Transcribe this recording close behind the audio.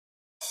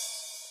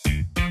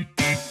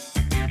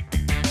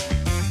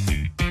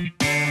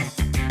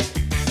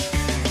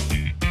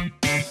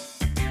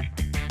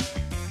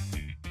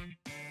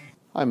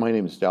Hi, my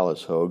name is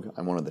Dallas Hogue.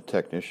 I'm one of the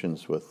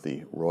technicians with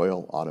the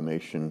Royal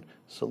Automation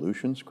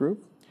Solutions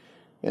Group.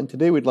 And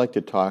today we'd like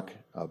to talk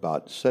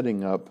about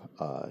setting up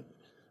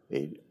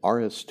a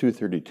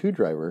RS232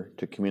 driver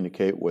to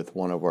communicate with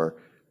one of our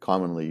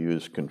commonly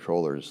used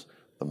controllers,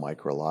 the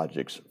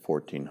CompactLogix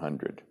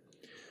 1400.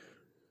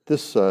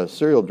 This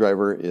serial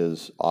driver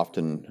is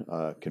often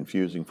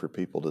confusing for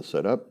people to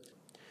set up.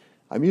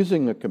 I'm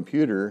using a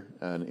computer,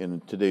 and in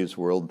today's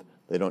world,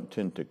 they don't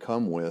tend to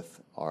come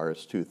with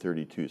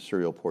RS232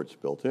 serial ports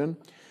built in.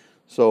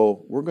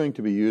 So we're going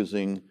to be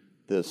using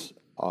this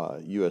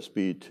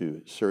USB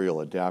to serial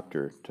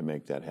adapter to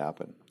make that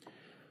happen.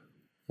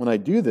 When I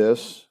do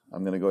this,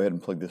 I'm going to go ahead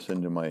and plug this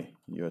into my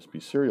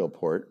USB serial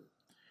port.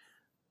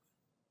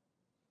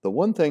 The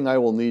one thing I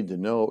will need to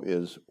know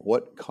is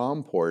what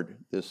COM port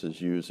this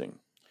is using.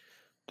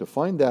 To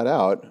find that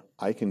out,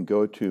 I can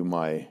go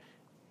to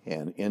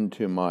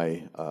into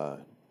my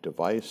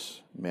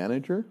device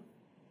manager.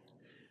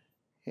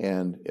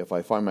 And if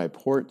I find my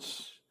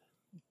ports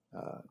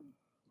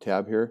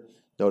tab here,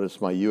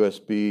 notice my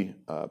USB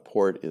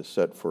port is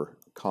set for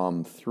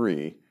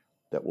COM3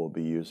 that we'll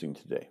be using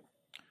today.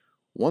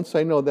 Once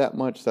I know that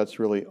much, that's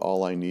really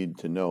all I need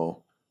to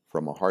know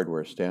from a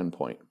hardware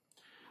standpoint.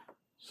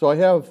 So I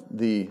have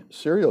the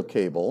serial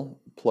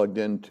cable plugged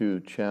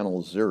into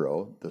channel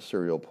 0, the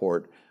serial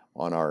port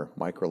on our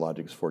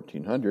CompactLogix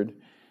 1400,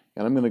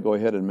 and I'm going to go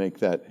ahead and make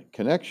that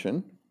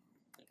connection.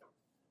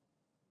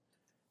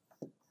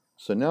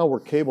 So now we're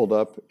cabled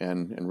up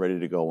and ready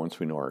to go once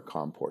we know our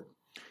COM port.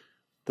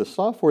 The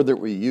software that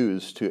we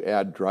use to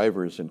add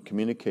drivers and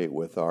communicate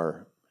with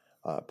our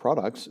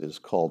products is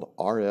called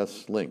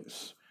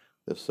RSlinx.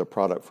 This is a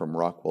product from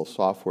Rockwell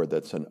Software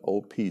that's an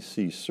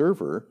OPC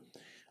server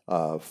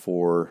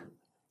for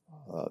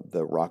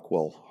the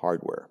Rockwell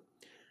hardware.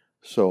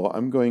 So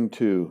I'm going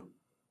to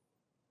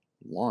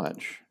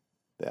launch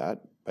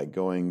that by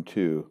going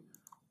to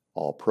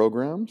All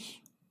Programs.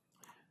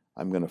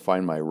 I'm going to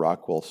find my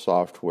Rockwell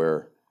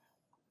Software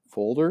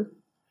folder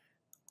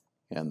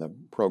and the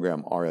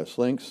program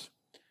RSlinx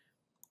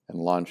and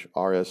launch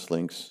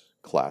RSlinx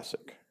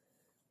Classic.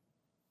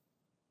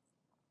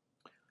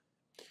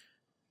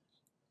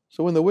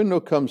 So when the window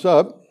comes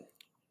up,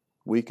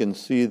 we can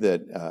see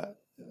that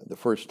the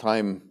first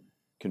time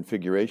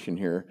configuration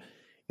here,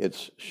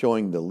 it's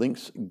showing the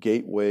Links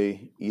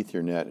Gateway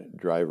Ethernet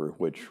driver,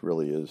 which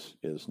really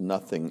is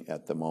nothing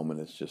at the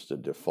moment. It's just a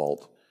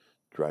default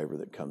driver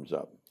that comes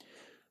up.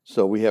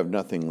 So we have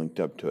nothing linked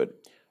up to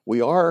it.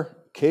 We are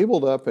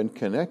cabled up and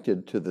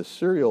connected to the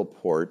serial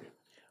port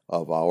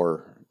of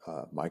our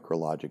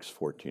CompactLogix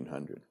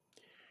 1400.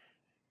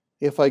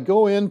 If I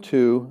go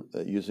into,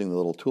 using the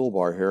little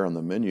toolbar here on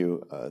the menu,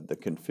 the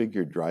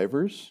Configure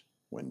Drivers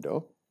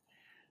window,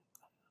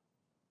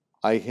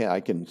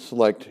 I can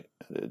select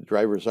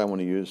drivers I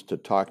want to use to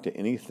talk to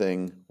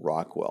anything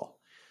Rockwell.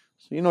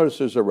 So you notice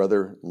there's a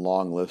rather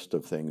long list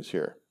of things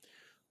here.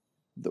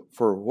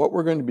 For what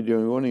we're going to be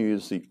doing, we want to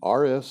use the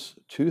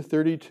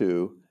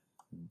RS232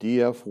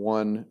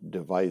 DF1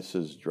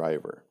 devices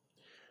driver.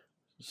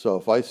 So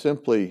if I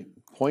simply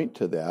point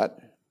to that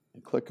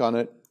and click on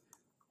it,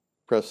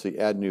 press the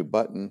Add New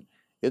button,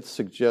 it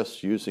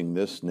suggests using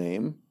this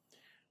name.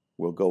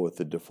 We'll go with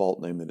the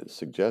default name that it's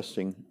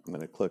suggesting. I'm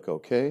going to click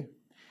OK.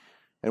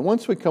 And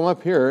once we come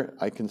up here,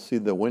 I can see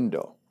the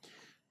window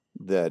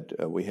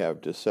that we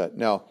have to set.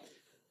 Now,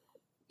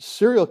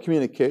 serial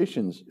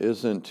communications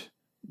isn't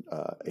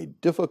a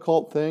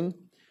difficult thing,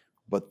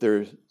 but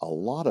there's a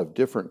lot of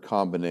different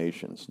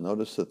combinations.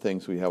 Notice the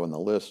things we have on the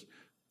list,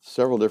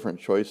 several different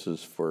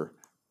choices for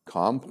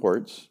COM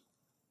ports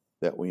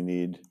that we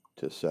need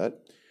to set.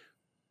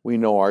 We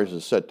know ours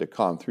is set to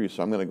COM3,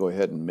 so I'm going to go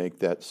ahead and make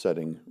that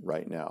setting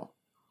right now.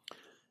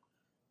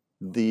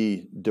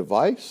 The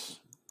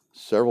device,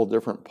 several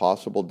different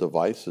possible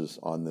devices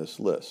on this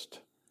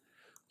list.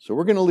 So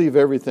we're going to leave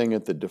everything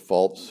at the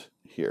defaults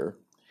here.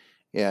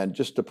 And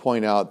just to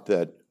point out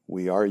that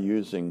we are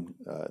using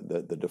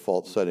the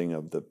default setting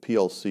of the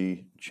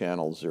PLC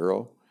channel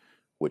 0,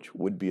 which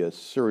would be a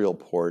serial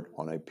port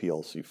on a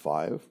PLC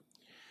 5.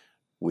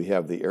 We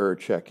have the error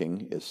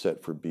checking is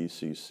set for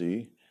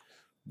BCC.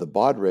 The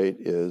baud rate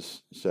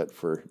is set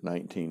for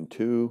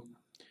 19.2.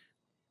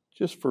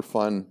 Just for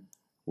fun,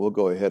 we'll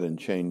go ahead and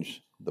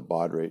change the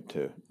baud rate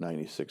to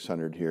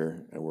 9600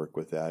 here and work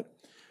with that.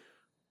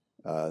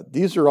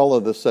 These are all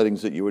of the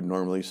settings that you would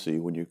normally see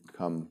when you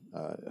come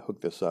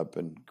hook this up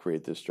and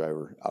create this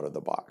driver out of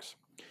the box.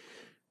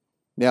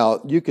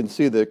 Now, you can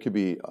see there could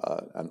be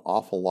an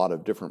awful lot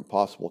of different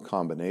possible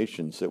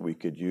combinations that we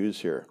could use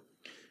here.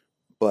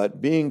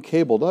 But being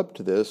cabled up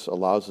to this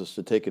allows us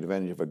to take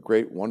advantage of a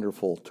great,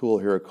 wonderful tool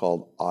here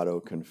called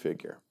Auto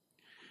Configure.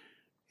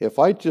 If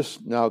I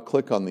just now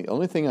click on the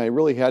only thing I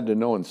really had to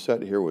know and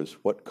set here was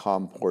what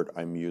COM port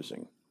I'm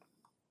using.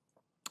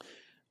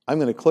 I'm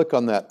going to click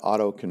on that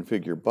Auto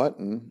Configure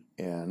button,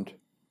 and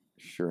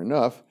sure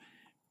enough,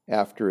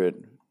 after it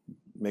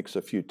makes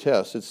a few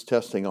tests, it's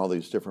testing all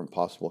these different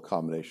possible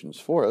combinations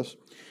for us.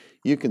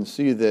 you can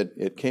see that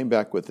it came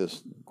back with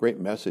this great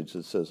message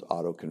that says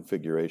auto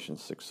configuration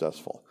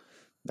successful.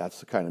 That's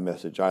the kind of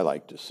message I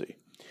like to see.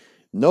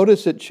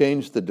 Notice it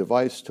changed the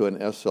device to an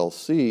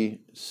SLC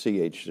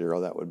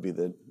CH0, that would be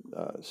the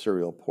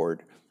serial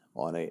port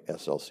on a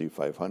SLC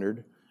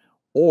 500,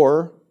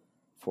 or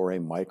for a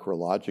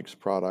MicroLogix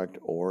product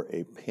or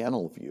a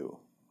panel view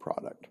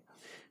product.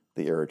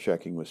 The error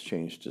checking was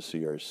changed to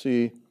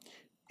CRC,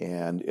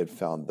 and it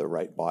found the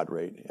right baud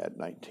rate at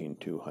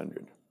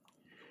 19200.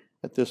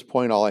 At this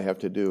point, all I have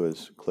to do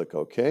is click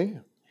OK.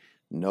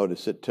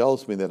 Notice it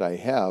tells me that I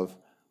have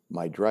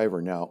my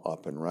driver now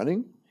up and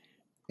running,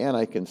 and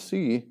I can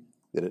see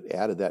that it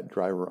added that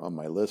driver on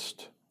my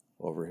list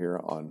over here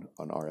on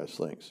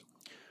RSlinx.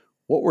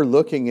 What we're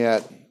looking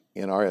at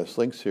in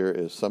RSlinx here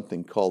is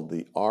something called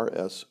the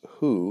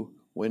RS232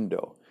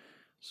 window.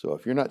 So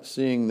if you're not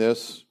seeing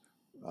this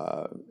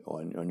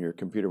on your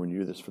computer when you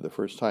do this for the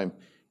first time,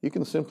 you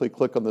can simply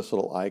click on this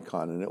little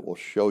icon and it will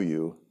show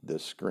you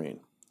this screen.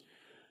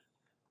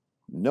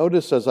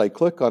 Notice as I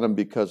click on them,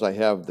 because I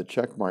have the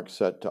check mark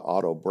set to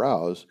auto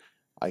browse,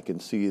 I can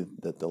see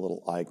that the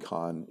little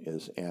icon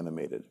is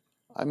animated.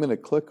 I'm going to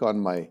click on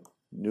my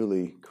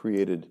newly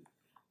created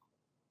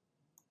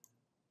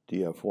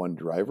DF1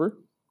 driver,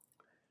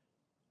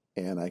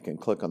 and I can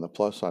click on the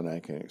plus sign and I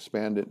can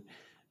expand it.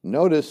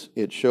 Notice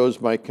it shows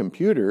my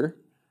computer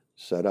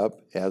set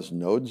up as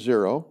node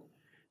 0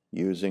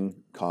 using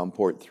COM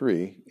port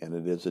 3, and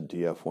it is a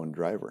DF1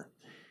 driver.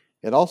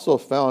 It also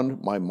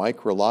found my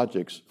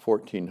MicroLogix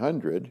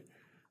 1400,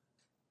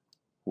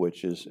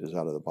 which is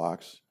out of the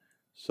box.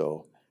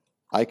 So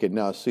I can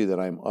now see that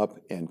I'm up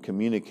and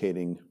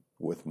communicating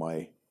with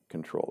my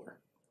controller.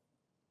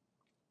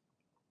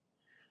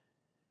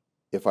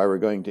 If I were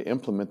going to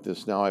implement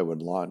this now, I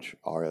would launch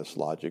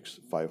RSLogix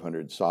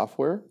 500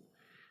 software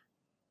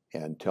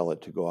and tell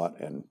it to go out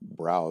and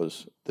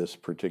browse this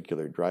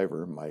particular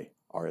driver, my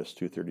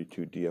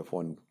RS232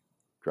 DF1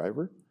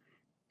 driver,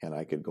 and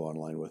I could go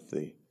online with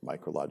the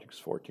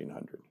MicroLogix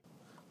 1400.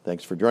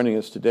 Thanks for joining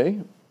us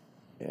today,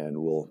 and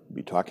we'll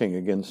be talking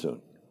again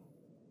soon.